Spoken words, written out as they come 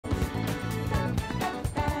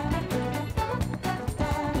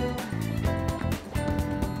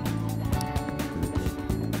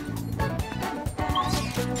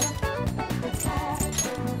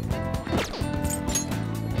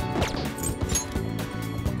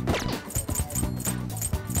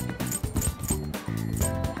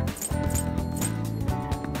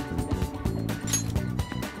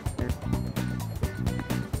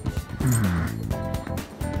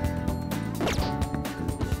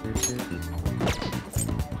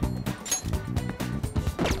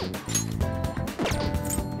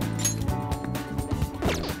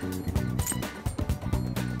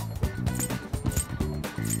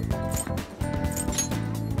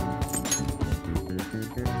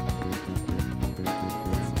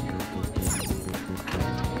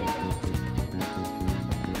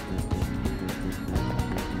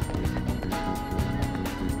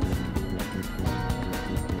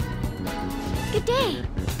Hey!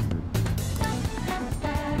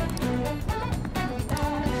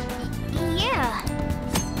 Yeah.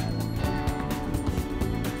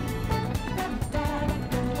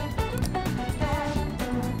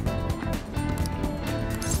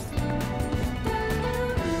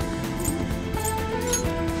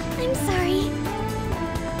 I'm sorry.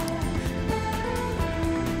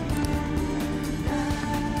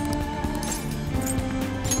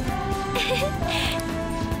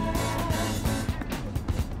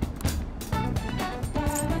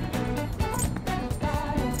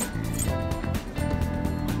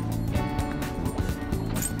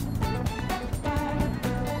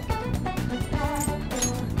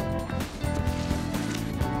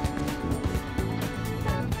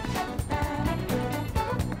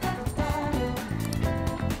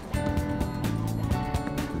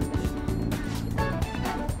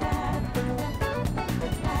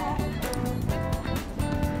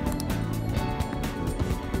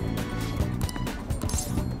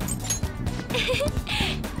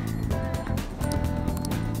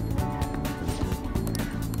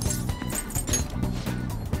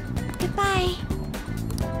 Goodbye.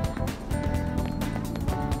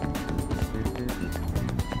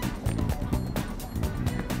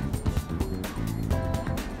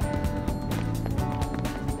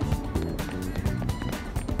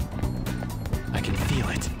 I can feel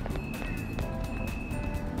it.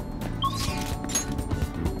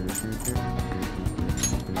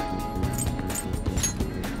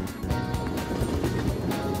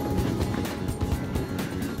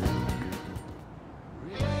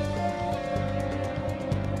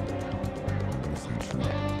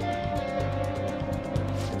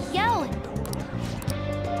 Yo!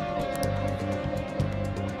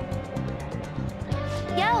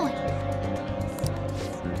 Yo!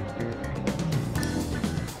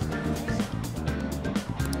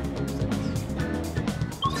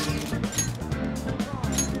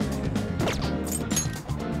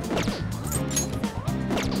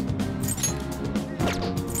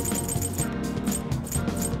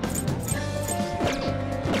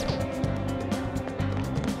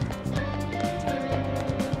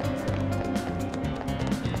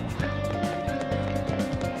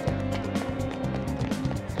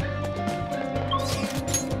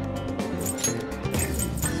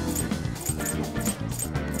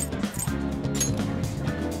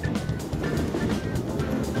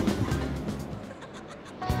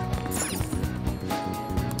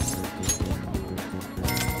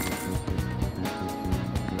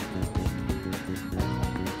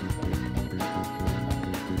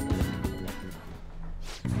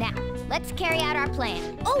 Now, let's carry out our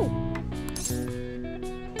plan. Oh!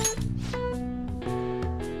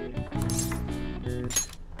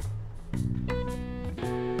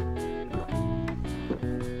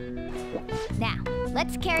 Now,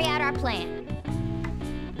 let's carry out our plan.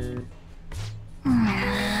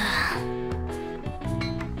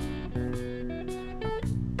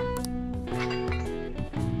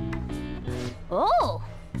 Oh!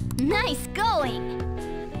 Nice going!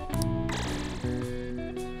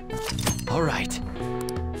 All right.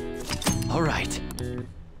 All right.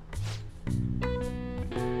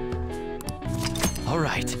 All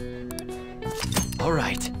right. All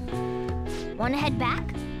right. Wanna head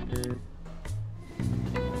back?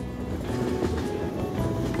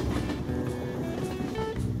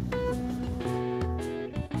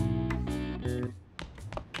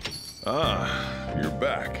 Ah, you're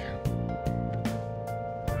back.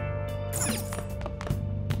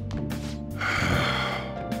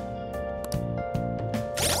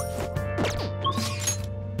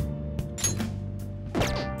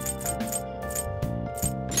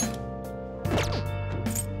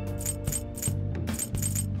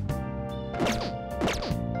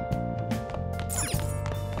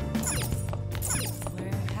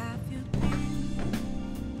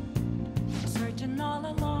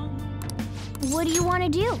 What do you want to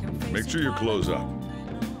do? Make sure you close up.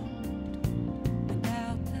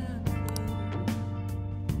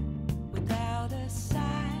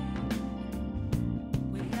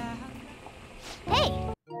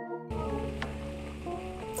 Hey!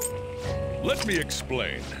 Let me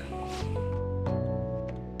explain.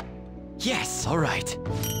 Yes, all right.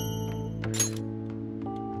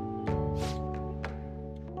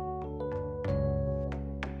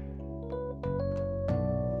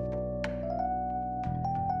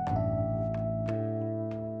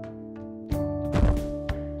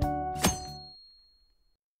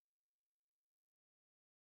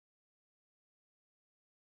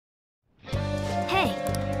 Hey!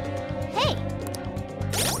 Hey!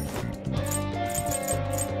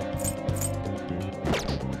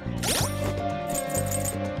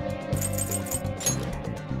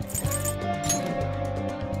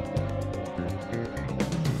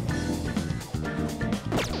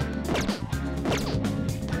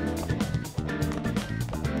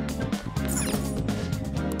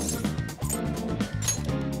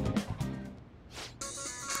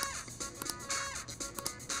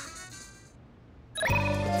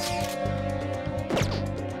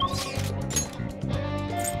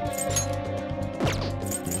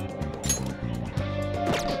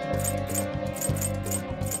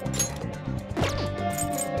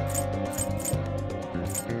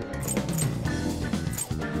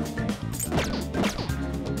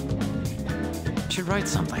 Should write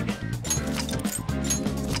something.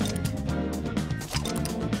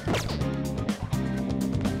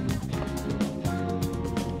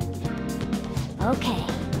 Okay.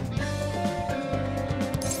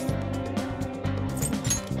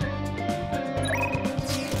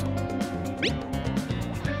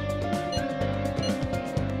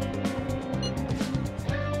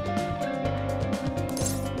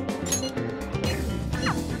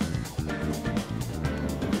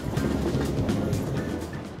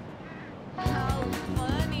 How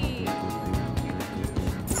funny!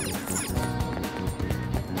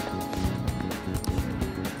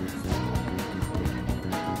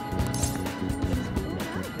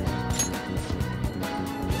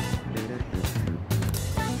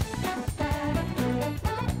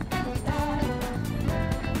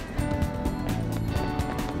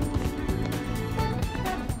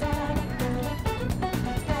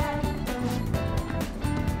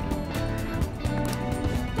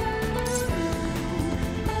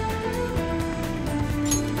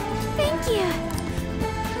 Thank you.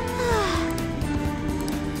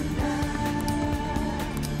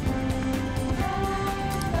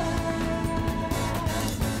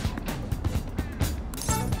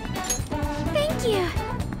 Thank you.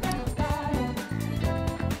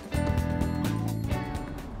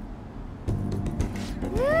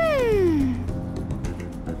 Mmm.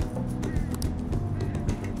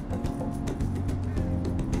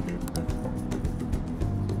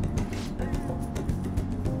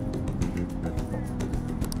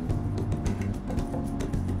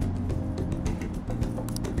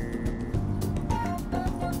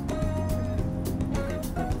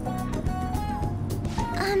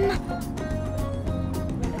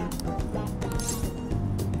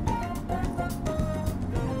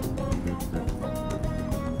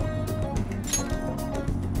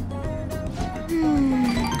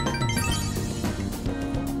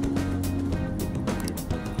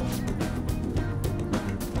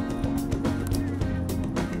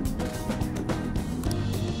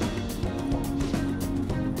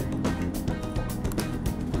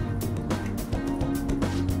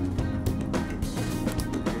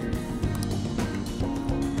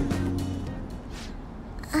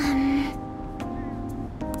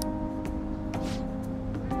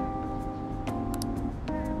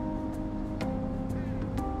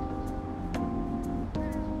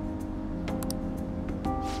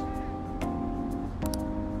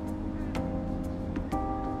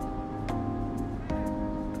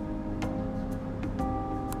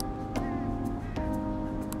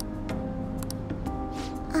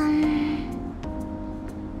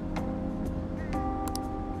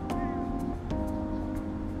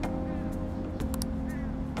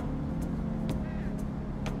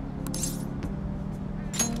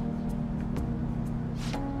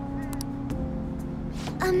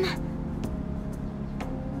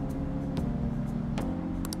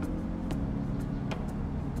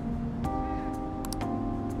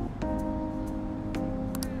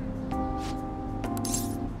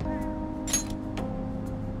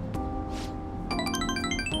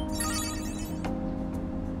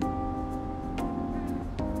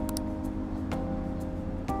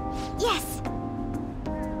 Yes.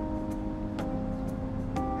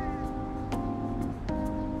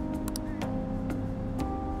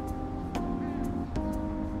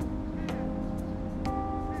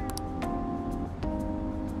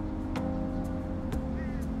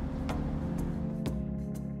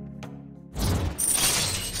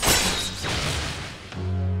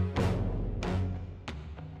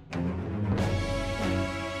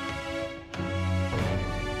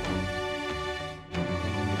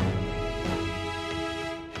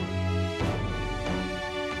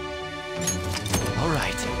 All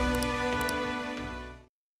right.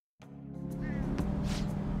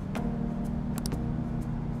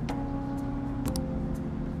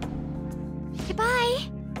 Goodbye.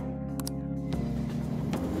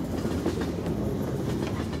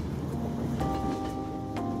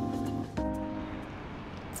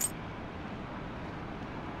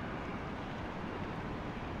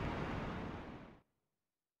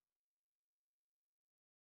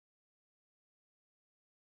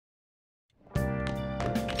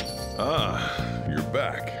 Ah, you're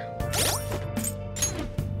back.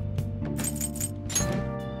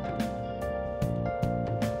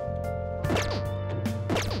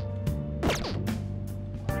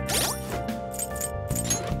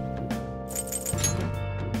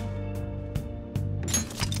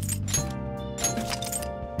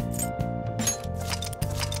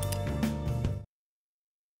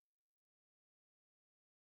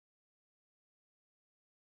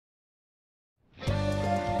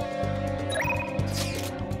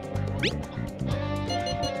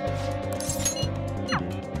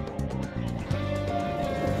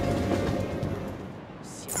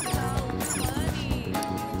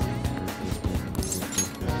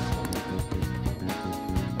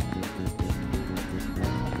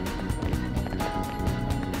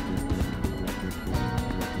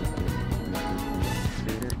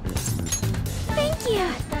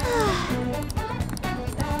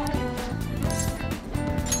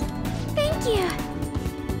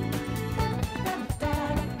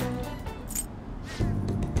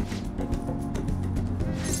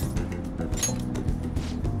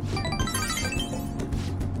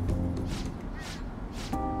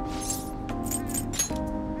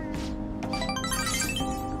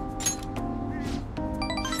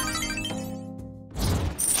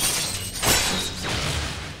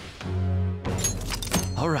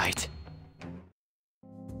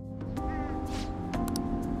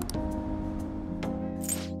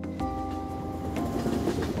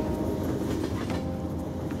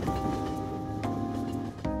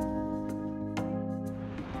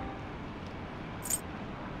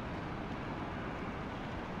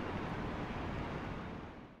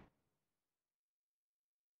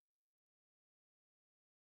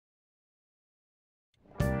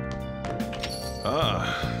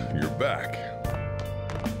 Ah, you're back.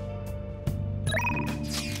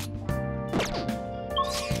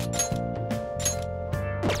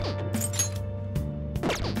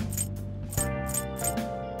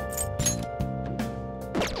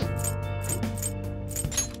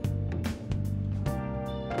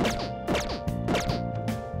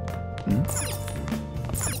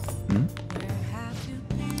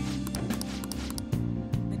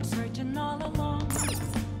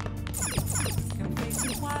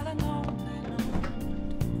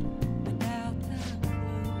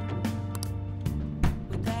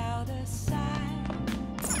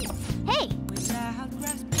 Hey!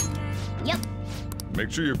 Yep.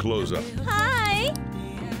 Make sure you close up. Hi!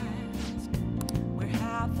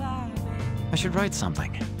 I should write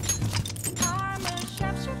something.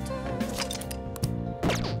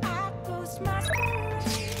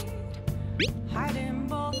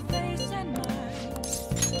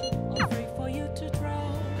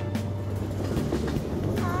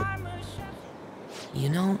 You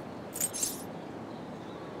know,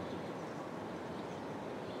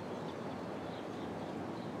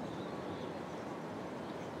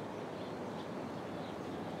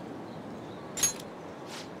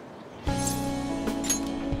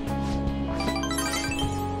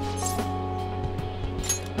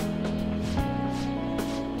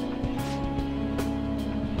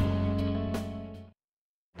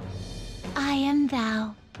 I am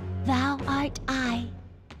thou, thou art I.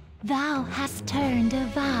 Thou hast turned a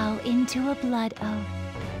vow into a blood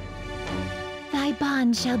oath. Thy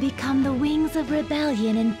bond shall become the wings of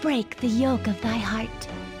rebellion and break the yoke of thy heart.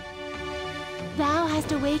 Thou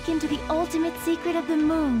hast awakened to the ultimate secret of the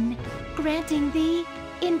moon, granting thee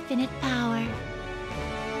infinite power.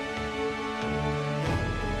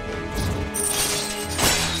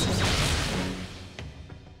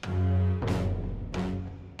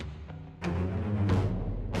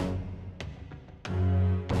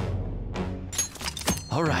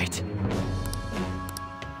 all right.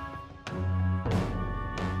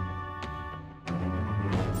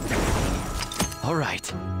 All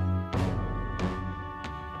right.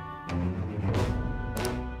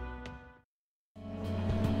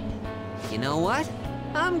 You know what?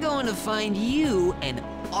 I'm going to find you an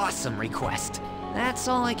awesome request. That's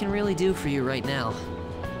all I can really do for you right now.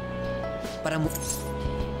 But I'm...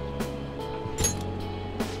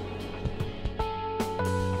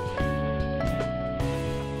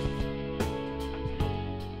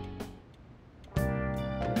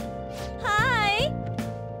 Hi!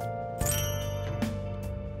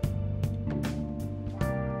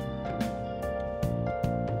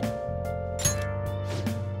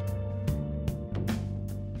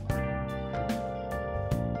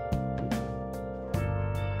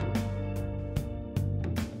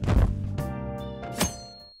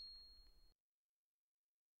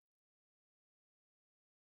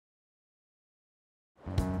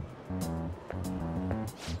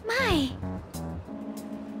 My!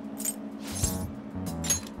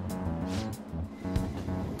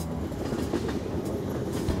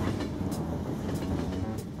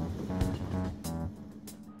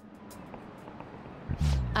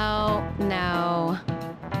 Oh, no.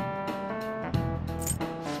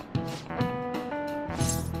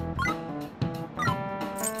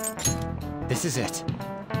 This is it.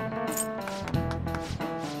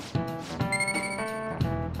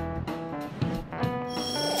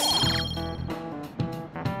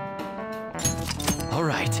 All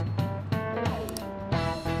right.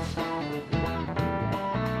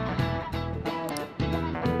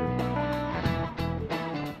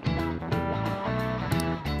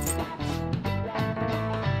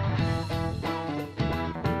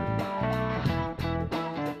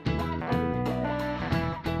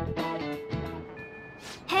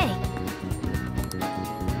 Hey!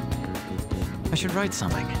 I should write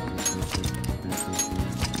something.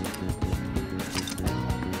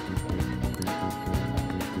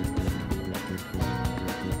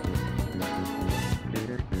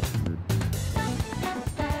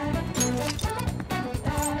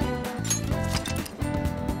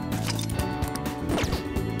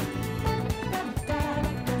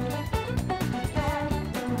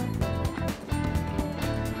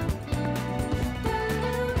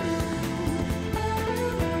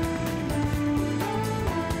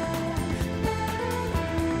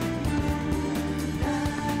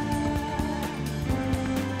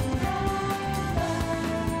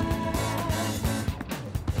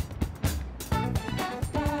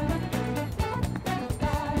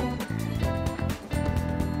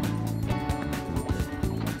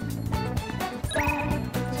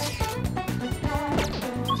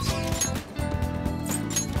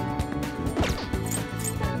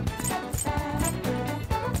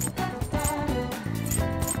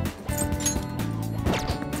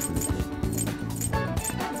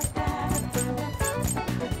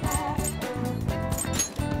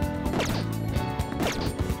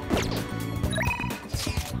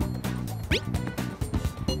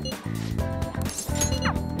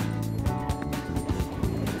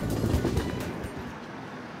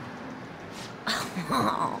 Hey!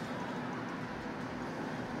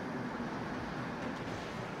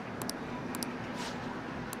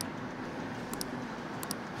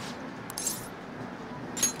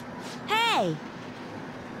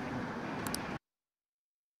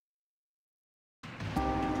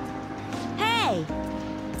 Hey!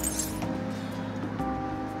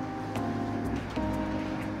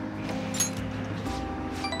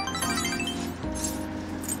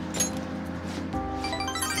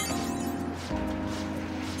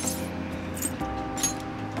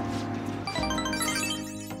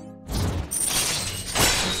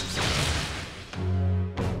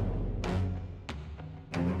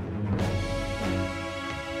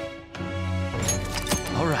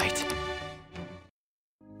 All right.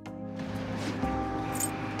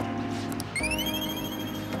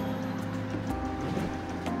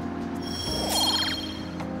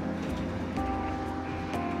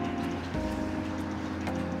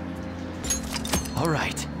 All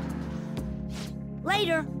right.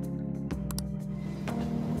 Later!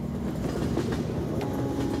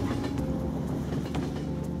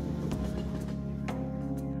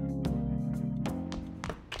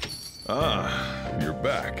 Ah, you're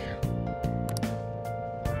back.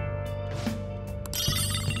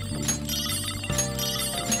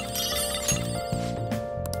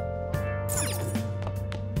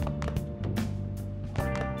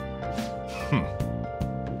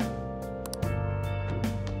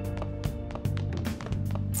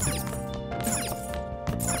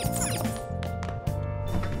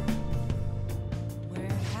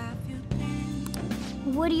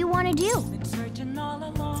 What do you want to do? Been searching all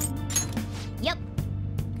along, Yep.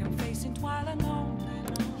 confessing while alone.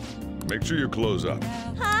 Make sure you close up.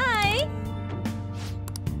 Hi!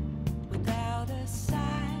 Without a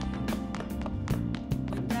sign,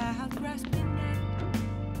 without grasping it,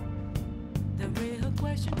 the real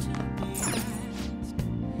question to be asked: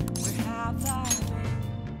 where have I been?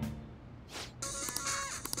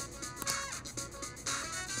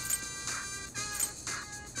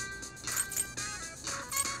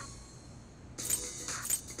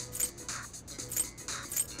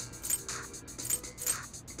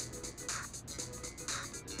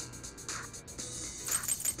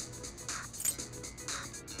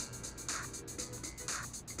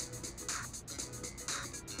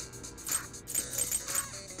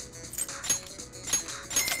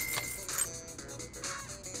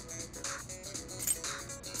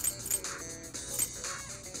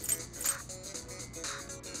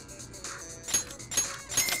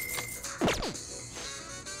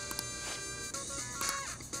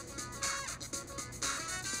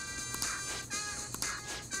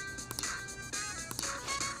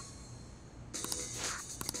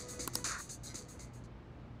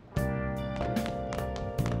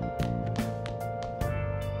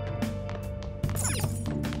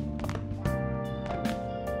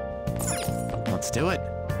 Let's do it.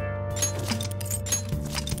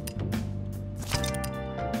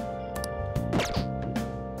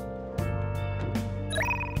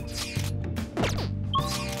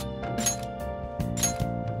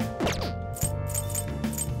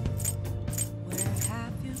 Where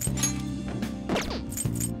have you been?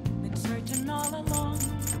 Been searching all along,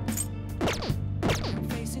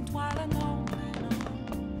 confessing while alone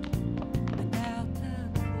without a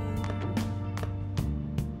clue,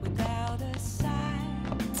 without a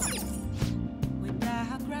sign,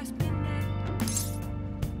 without grasping it,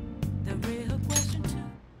 the real question to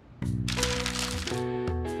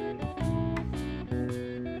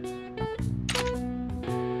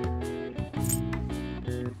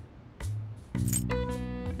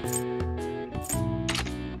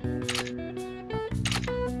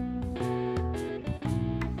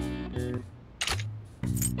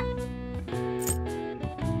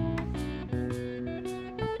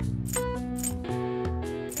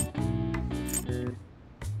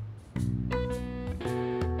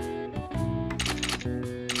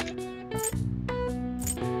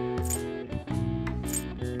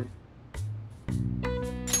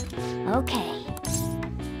Okay.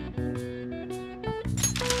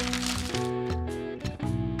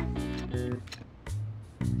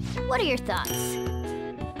 What are your thoughts?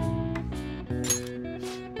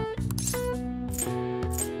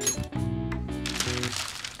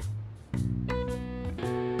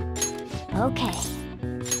 Okay.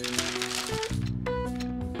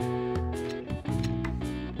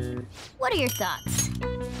 What are your thoughts?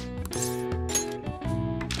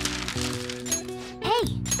 Hey!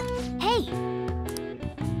 Hey!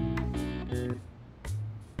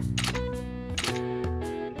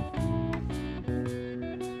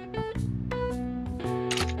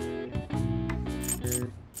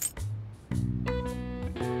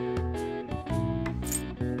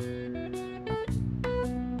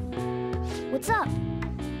 What's up?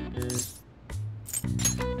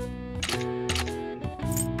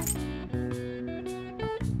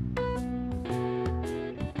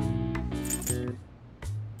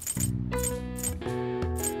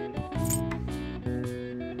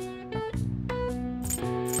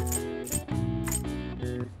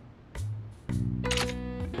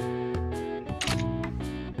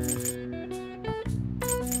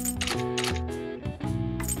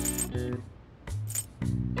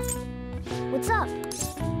 What's up?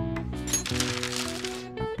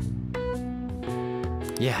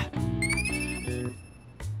 Yeah.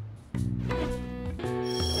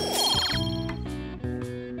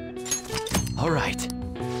 All right.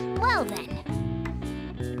 Well then.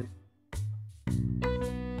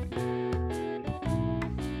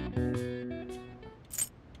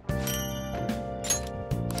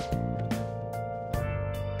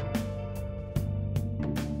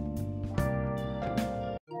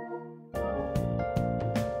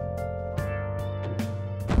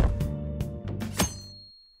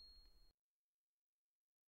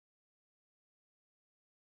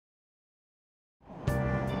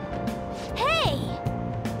 Hey!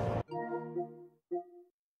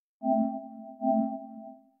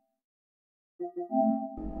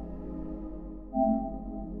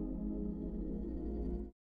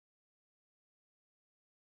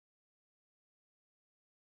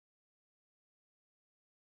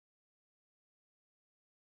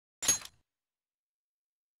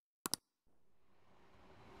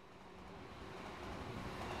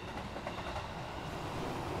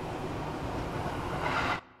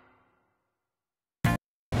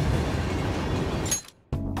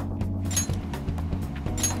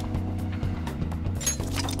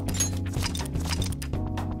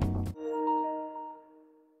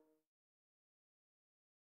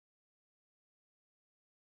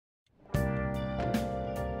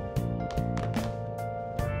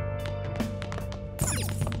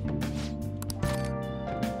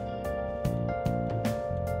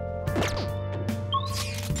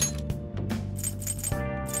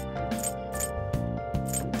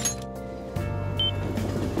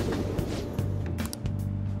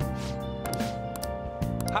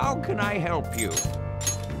 How can I help you?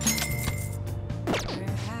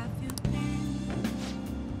 Where have you been?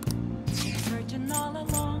 Searching all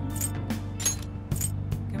along,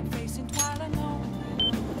 confessing twilight alone.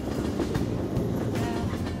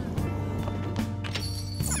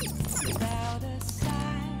 Without a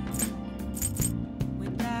sign,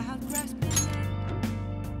 without grasping it,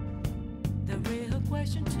 the real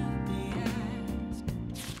question to be asked.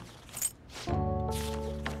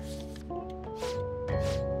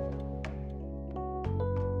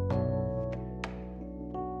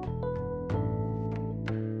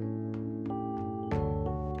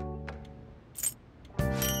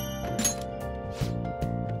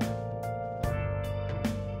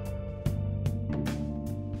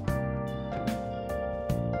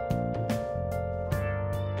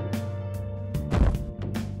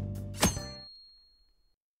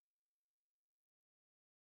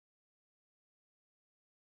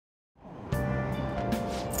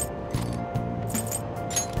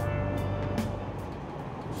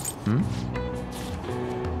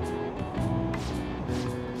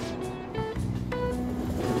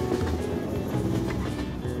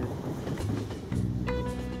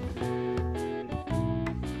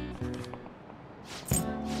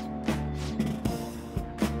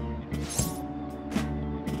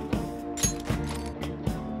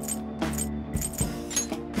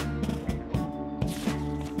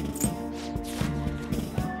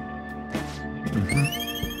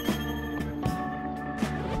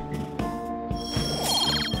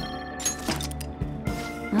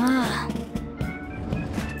 Ah.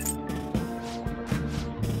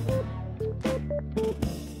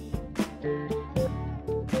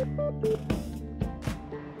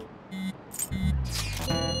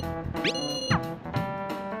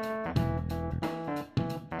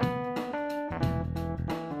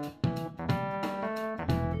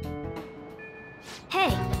 Hey!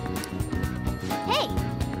 Hey!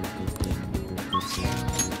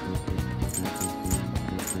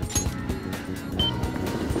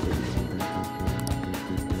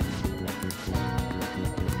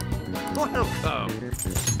 Welcome.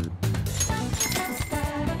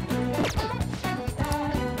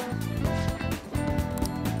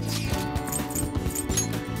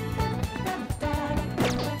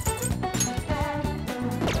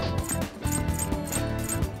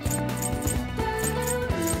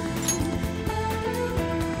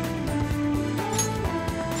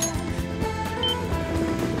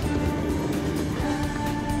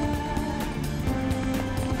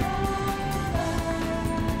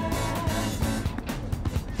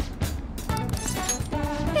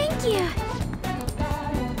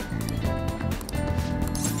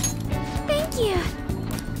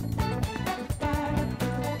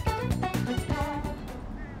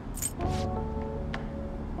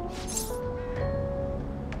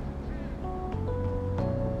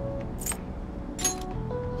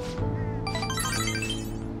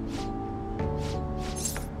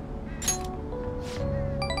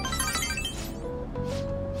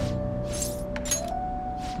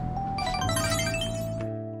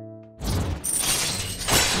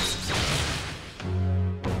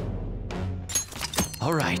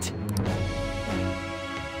 All right.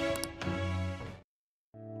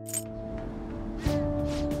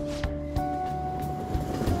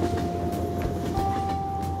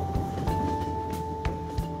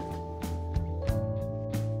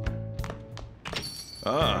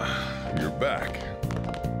 Ah, you're back.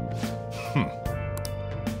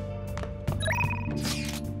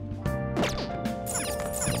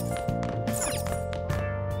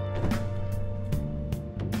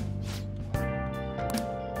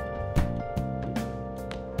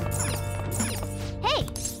 Hey!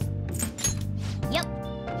 Yep.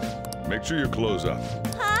 Make sure your clothes up.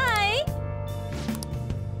 Hi!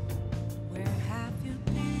 Where have you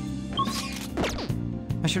been?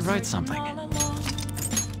 I should write something. All along.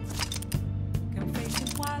 Can face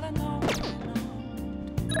it while I know.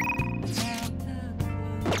 Without a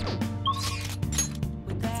clue.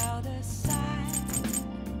 Without a sign.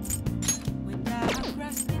 Without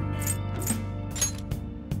grasping it.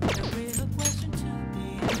 The real question to be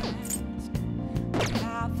asked. Where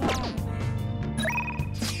have I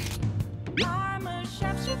been? I'm a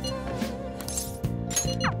sharpshooter.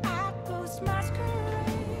 I ghost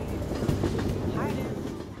masquerade. Hiding.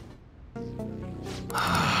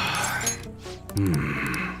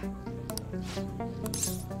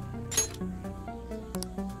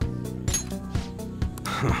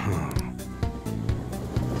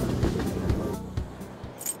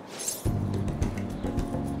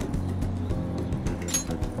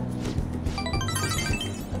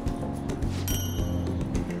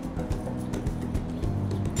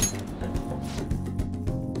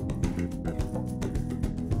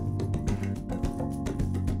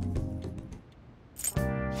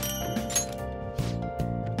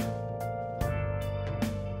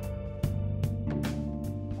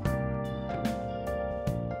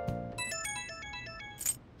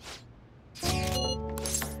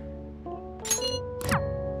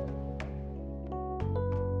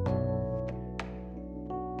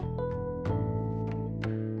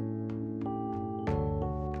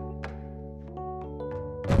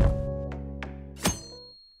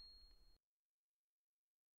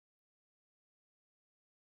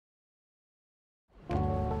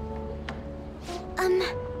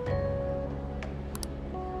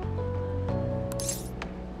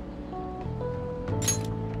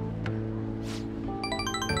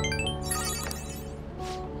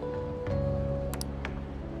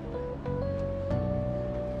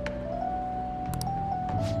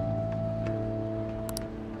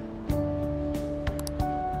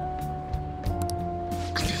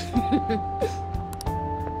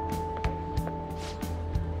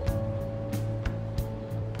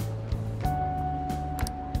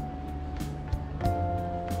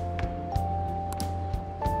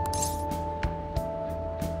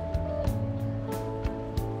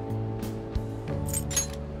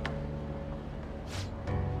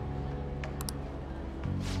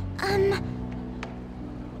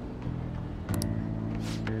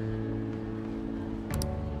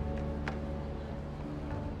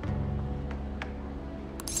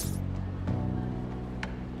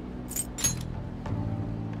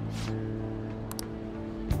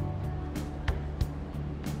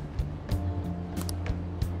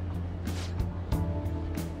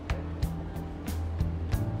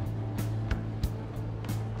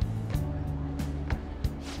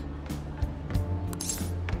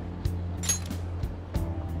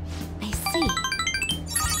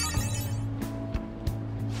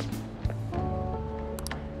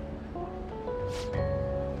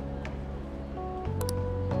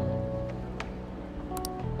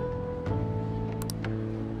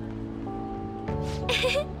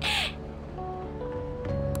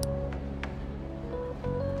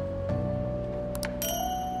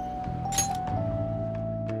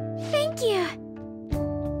 Thank you.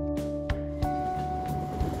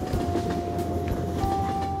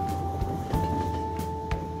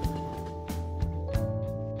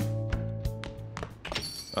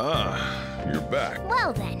 Ah, you're back.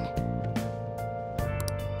 Well then.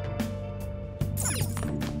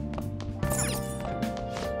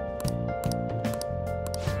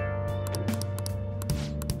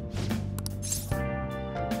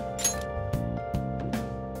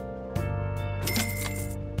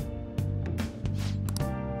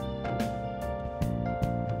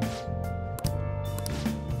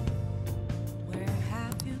 Where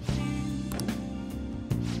have you been?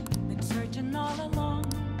 Been searching all along.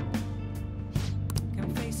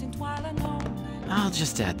 Can face it while I know. I'll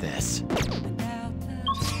just add this.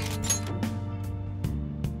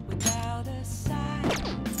 Without a sign,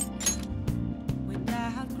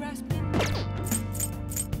 without grasping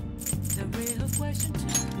the real question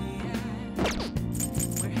to be asked.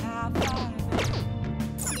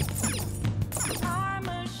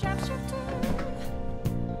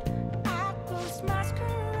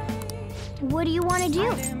 What do you want to do?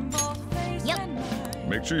 Yep.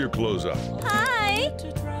 Make sure your clothes up. Hi.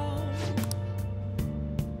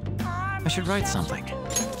 I should write something.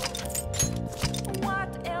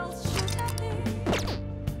 What else should I be?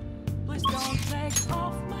 Please don't take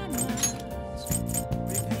off my mask.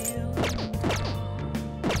 Reveal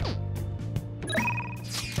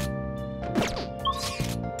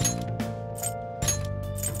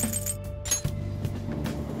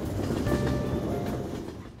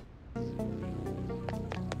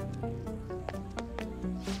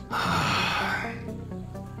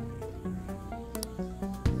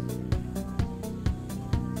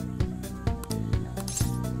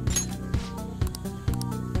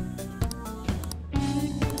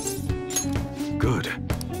Good.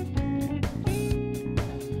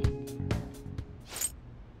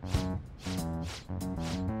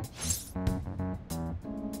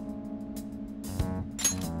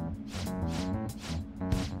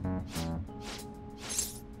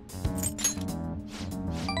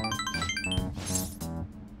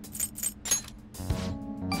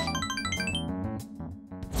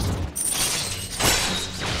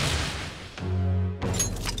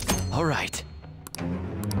 All right.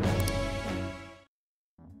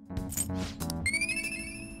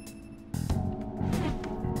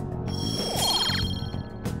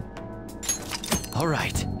 All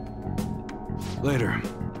right. Later.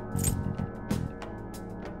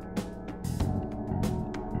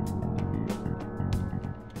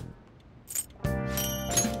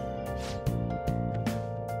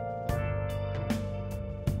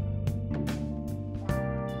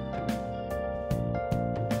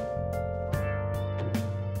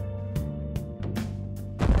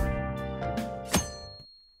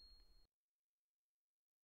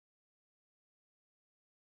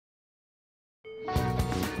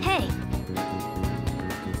 Hey.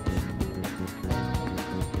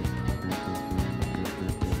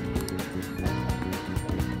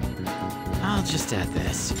 I'll just add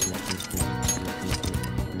this.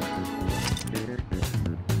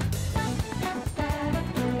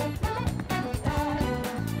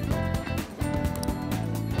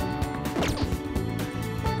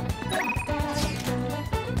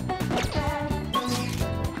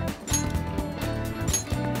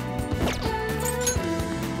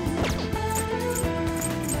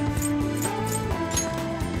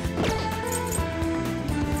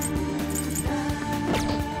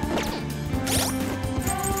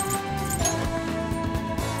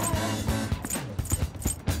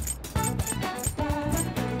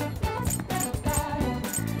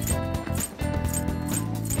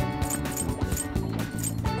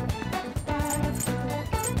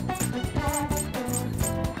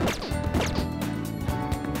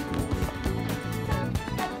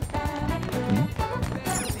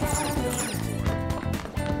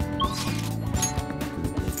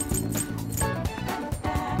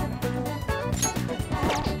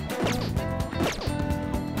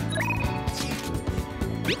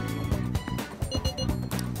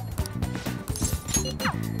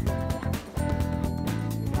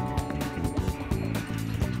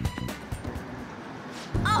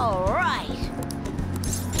 All right.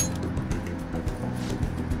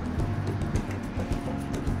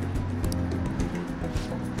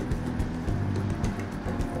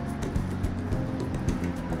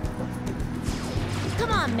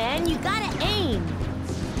 Come on, man, you gotta aim.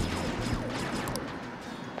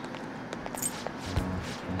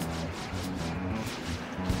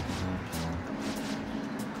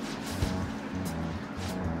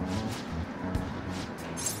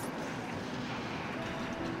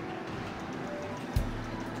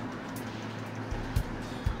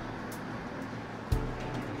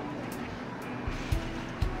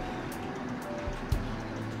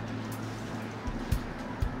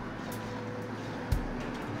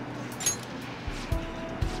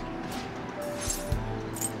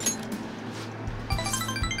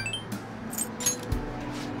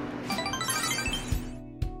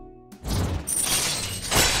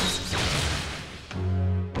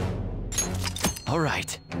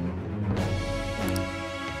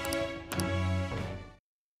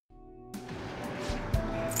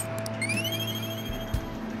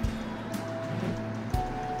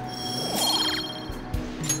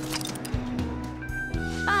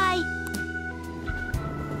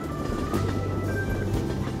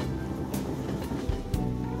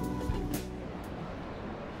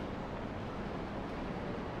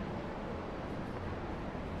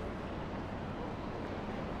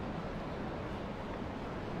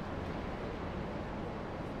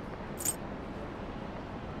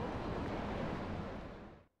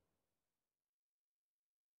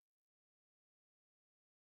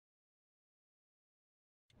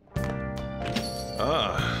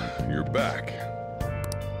 Ah, you're back.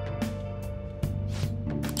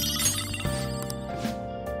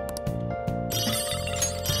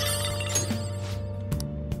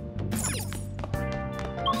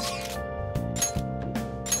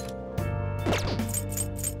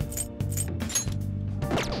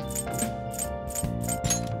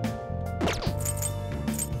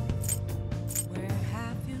 Where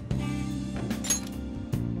have you been?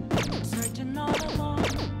 Searching all along,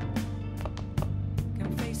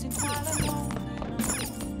 confessing quite alone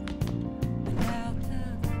without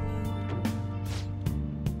a clue,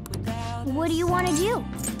 without What do you want to do?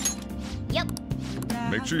 Yep.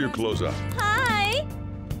 Make sure you close up. Hi.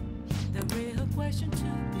 The real question to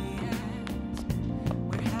be asked: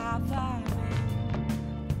 where have I been?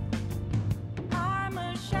 I'm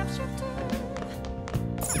a sharpshooter.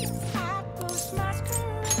 I post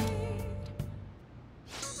masquerade.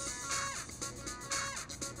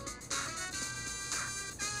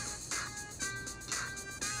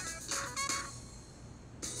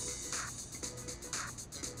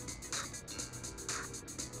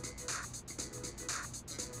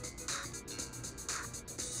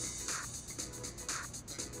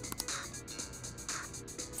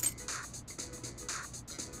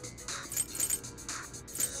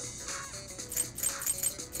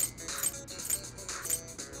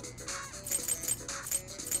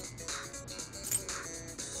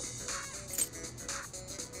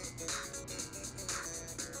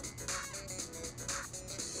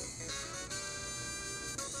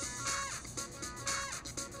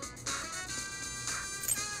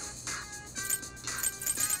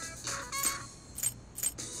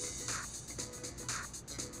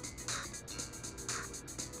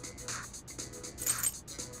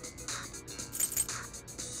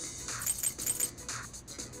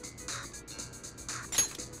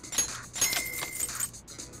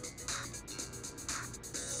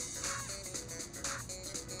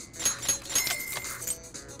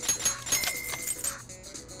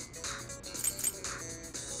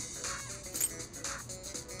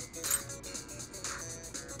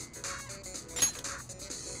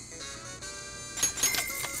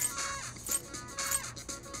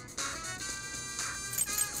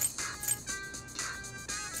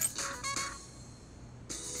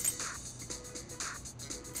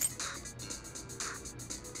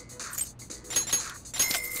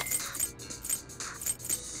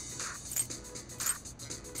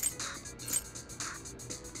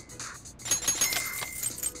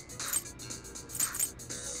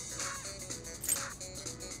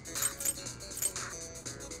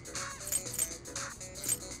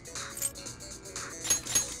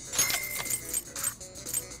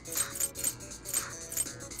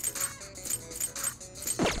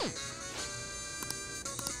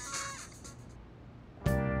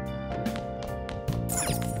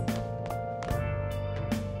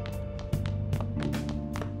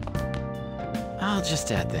 I'll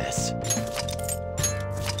just add this.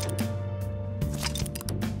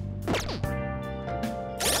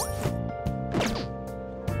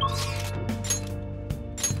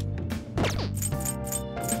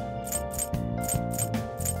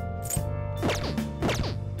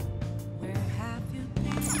 Where have you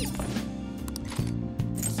been?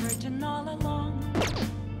 Searching all along,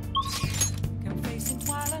 confessing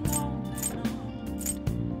while alone,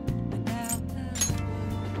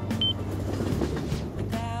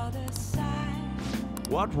 without a sign,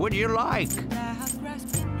 What would you like? without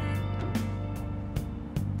grasping it.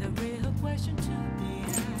 The real question to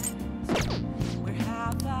be asked: where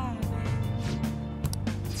have I been?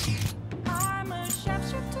 I'm a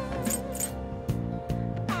sharpshooter.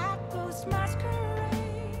 I post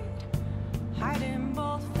masquerade, hiding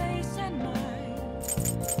both face and mind,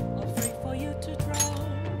 afraid for you to draw.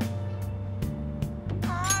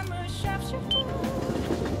 I'm a sharpshooter.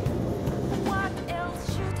 What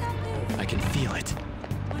else should I be? I can feel it.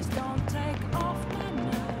 Please don't take off my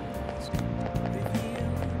mask,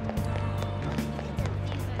 revealing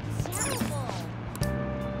Terrible.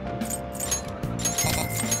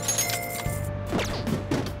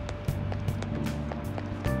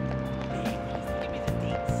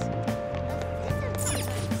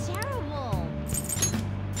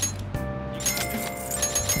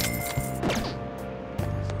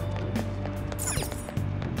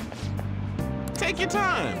 Take your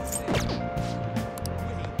time.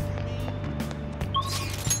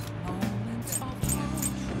 moments of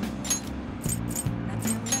truth,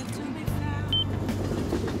 nothing left to be found.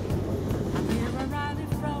 I'm here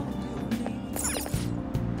arriving from you, please.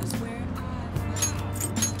 That's where I found.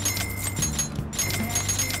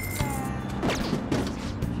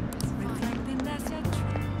 Reflecting that's a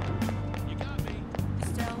truth.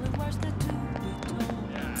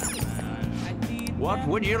 What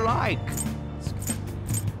would you like?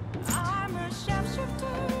 I'm a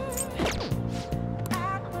shapeshifter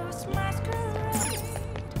at this masquerade.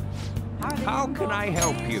 How can I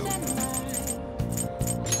help you?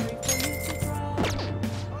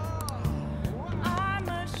 I'm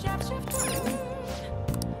a shapeshifter,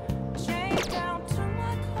 chained down to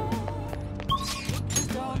my core. Just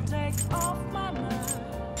don't take off my mask.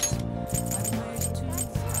 I'm way too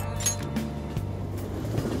fast.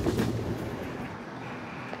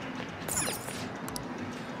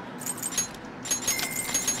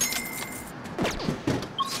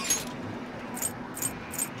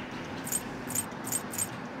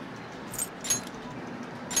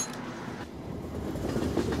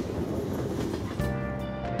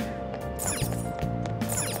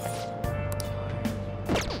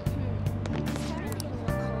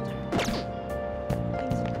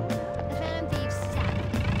 The Phantom Thieves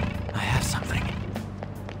suck. I have something.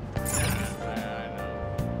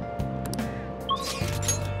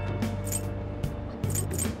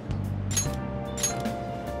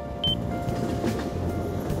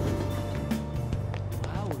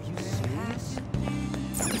 Wow, are you serious?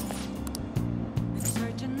 Been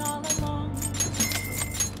searching all along,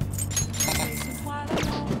 chasing while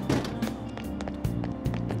alone,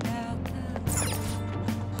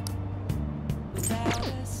 without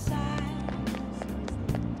a sign,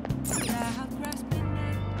 without grasping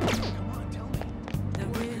it. The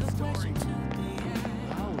real question to be asked: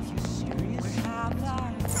 Wow, are you serious? where have I?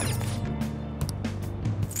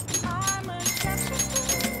 I'm a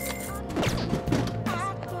shapeshifter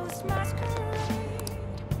at this masquerade,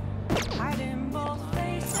 hiding both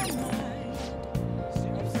face and mind.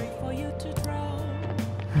 Free for you to draw.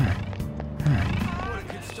 What a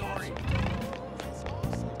good story.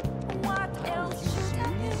 What else should I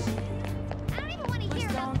be? I don't even want to Please hear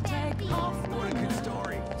about don't Phantom take Thieves. off my What a good mask.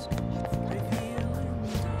 story.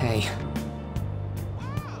 Hey,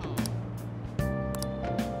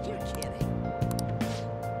 You're kidding.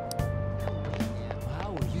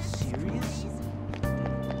 Wow, are you serious? I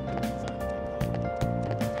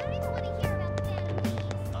don't even want to hear about the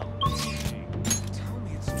Phantom Thieves. Tell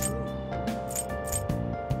me it's true.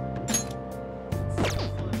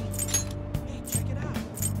 Hey, check it out.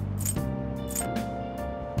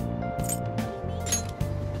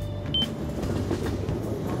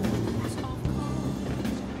 Moments of calm,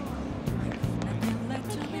 nothing left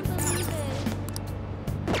to be found.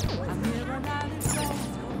 I'm here around in front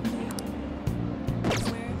of me,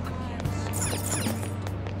 where I am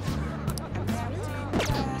wrapped in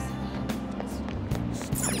glass.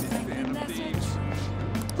 Thinking that's a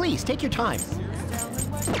truth. Please, take your time. Tell me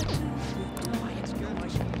what to do.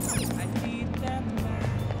 I need that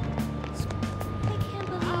mask. I can't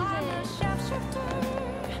believe I'm a it. shapeshifter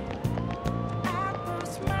at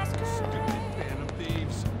this masquerade, Phantom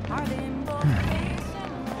Thieves. hiding both face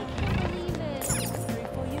and I mind. can't believe it. Free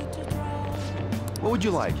for you to draw. What would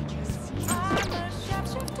you like? I'm a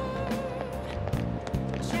shapeshifter,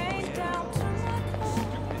 chained down to my core.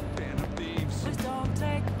 Phantom Thieves. Please don't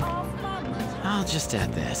take off my mask. I'll just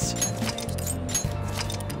add this.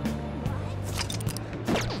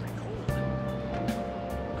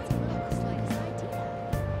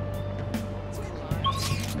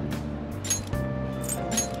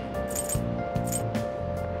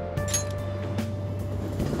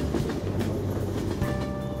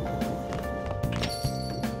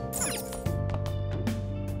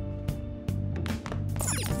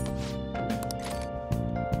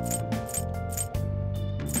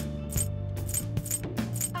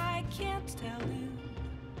 I can't tell you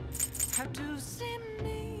how to see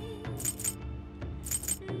me.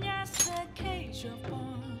 Just a cage of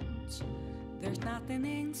bones. There's nothing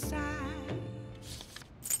inside.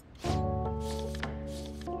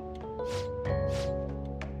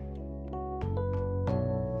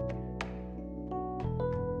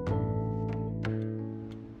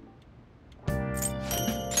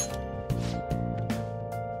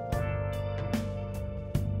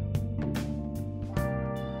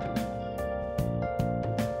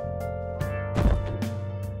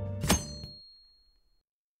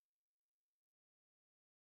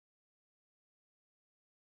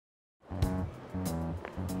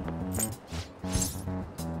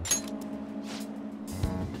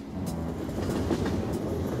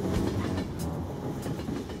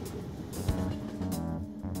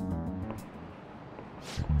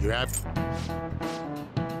 You have.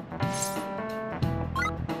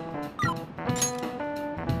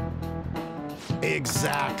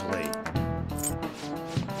 Exactly.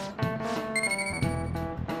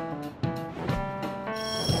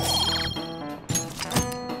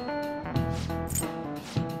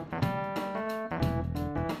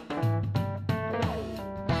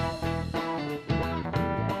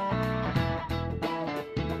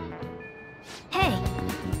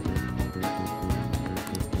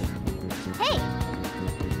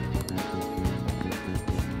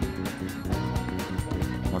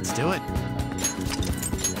 Let's do it.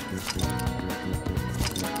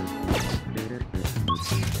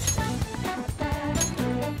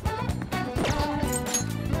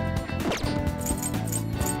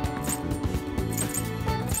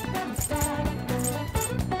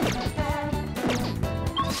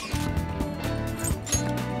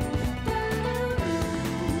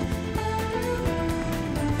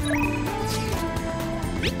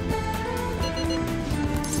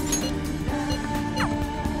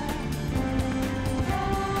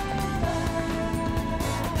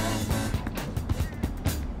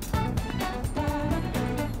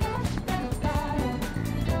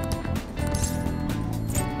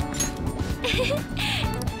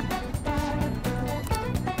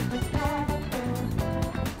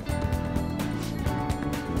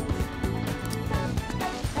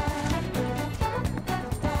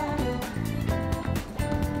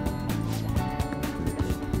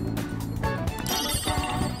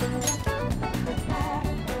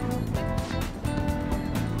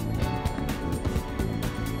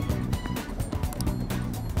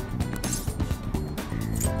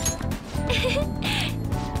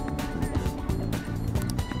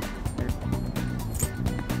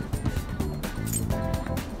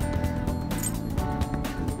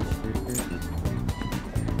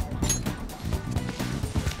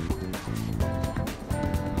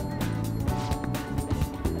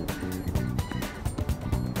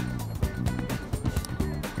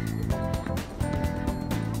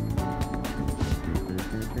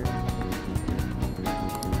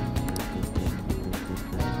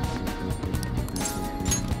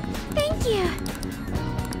 Thank you.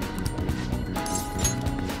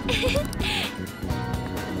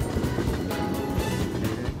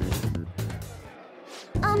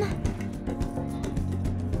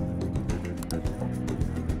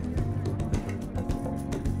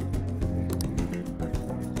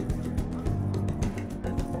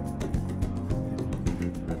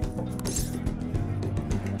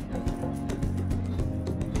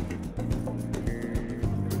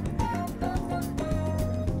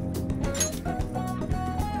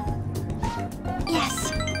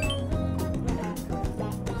 Yes.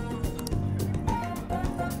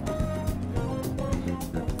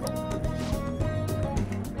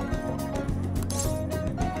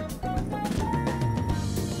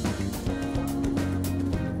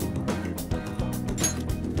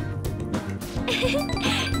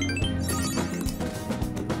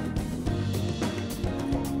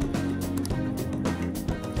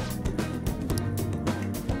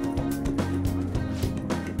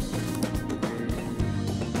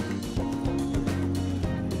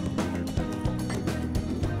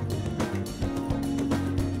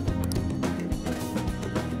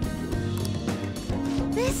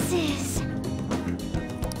 This is...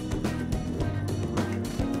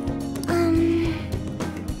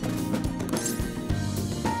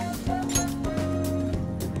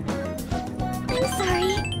 I'm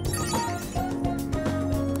sorry.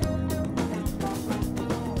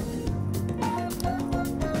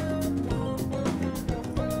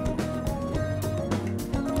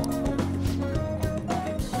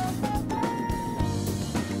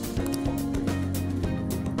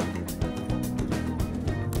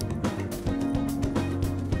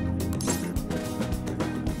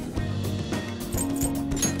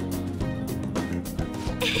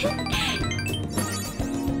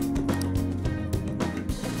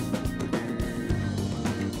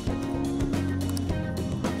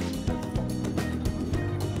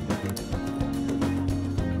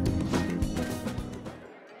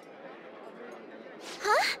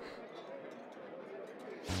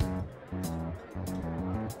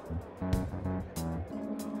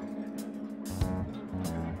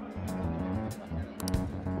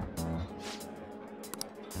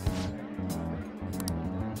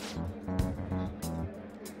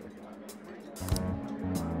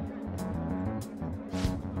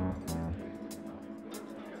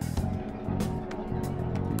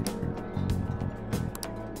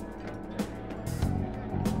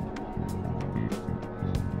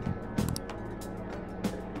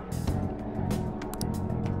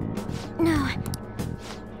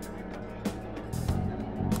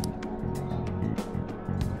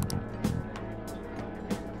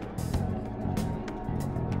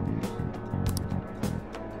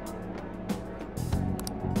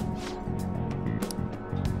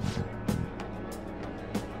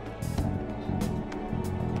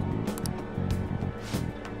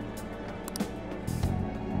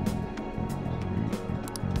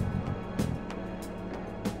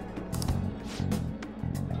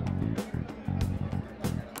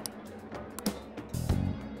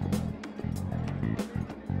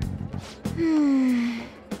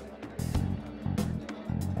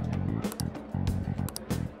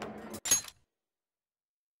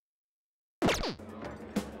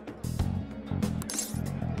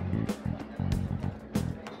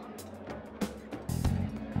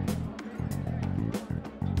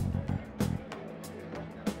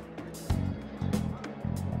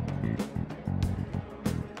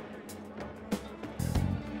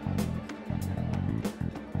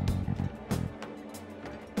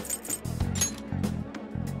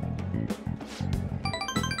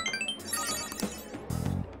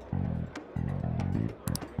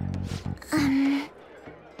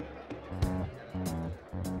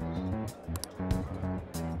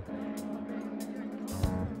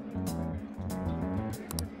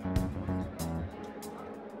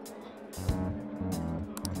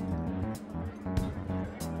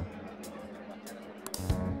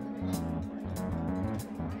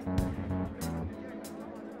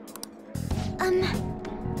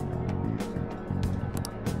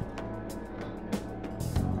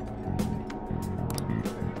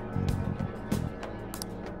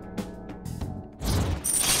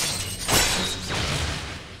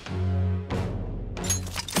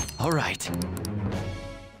 All right.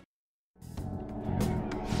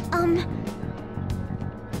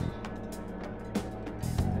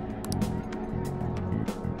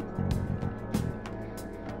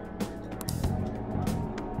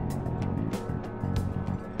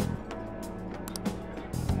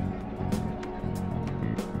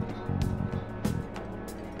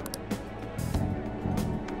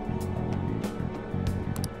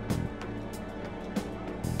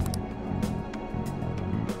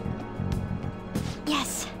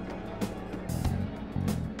 Yes.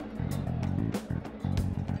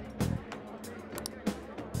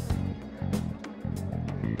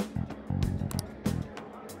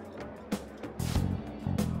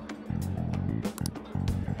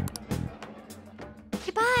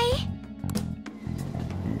 Goodbye.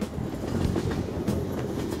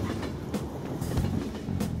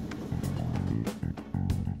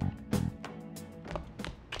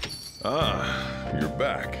 Ah, you're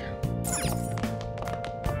back.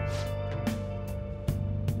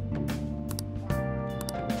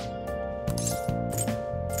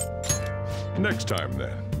 Next time, then.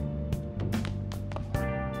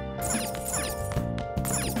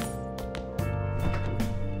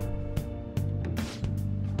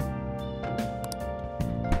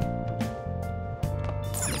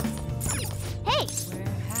 Hey. Where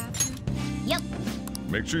have you been Yep.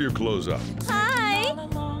 Make sure you close up. Hi. all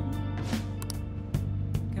along?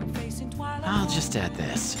 Confessing twilight I'll just add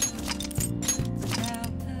this. without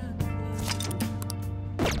a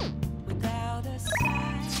clue, without a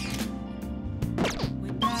sign,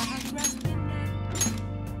 without resting it.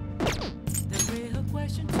 The real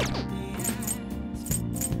question to be asked: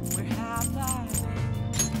 where have I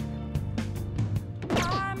been?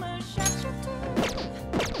 I'm a shapeshifter,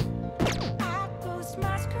 at ghost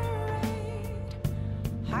masquerade,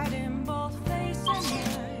 hiding both face and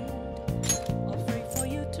mind, afraid for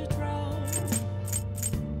you to draw.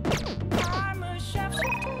 I'm a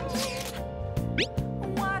shapeshifter.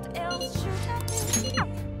 What else should I be?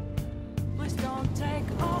 Please don't take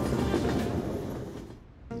off.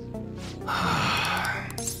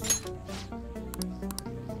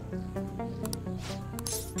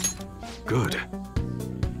 Good.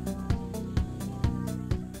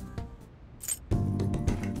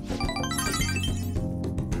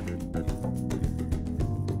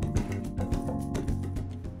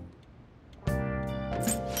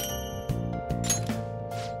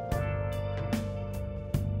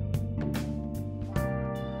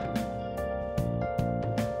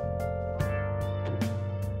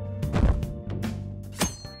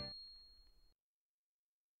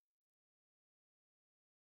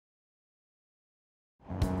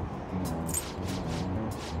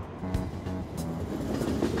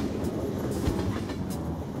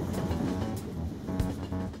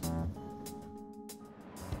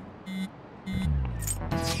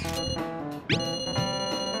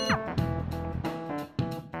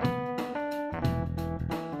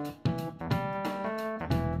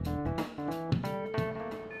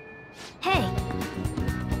 Hey.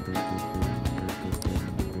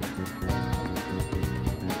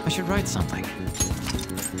 I should write something.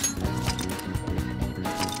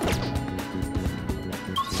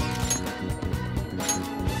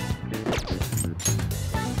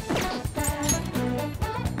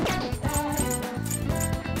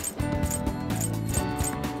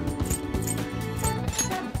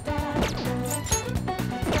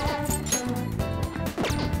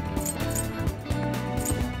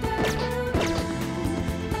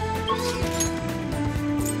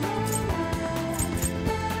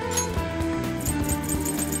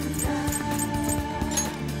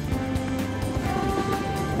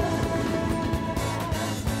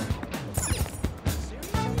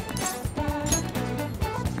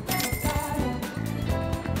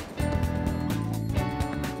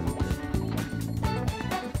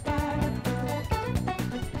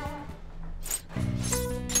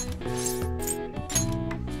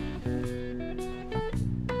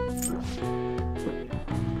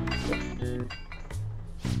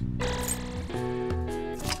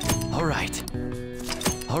 All right.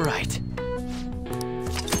 All right.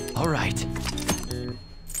 All right.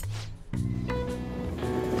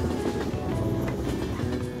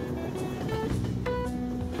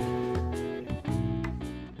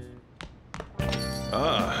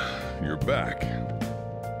 Ah, you're back.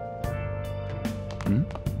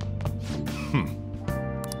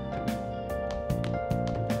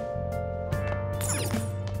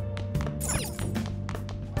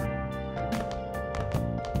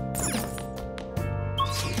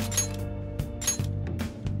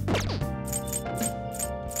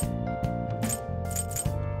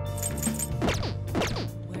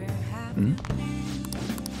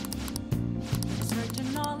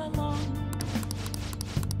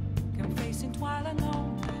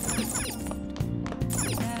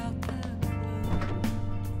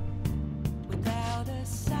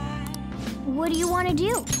 What do you want to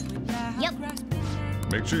do? Yep.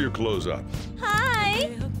 Make sure you close up. Hi!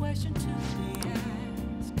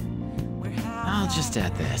 I'll just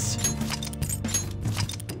add this.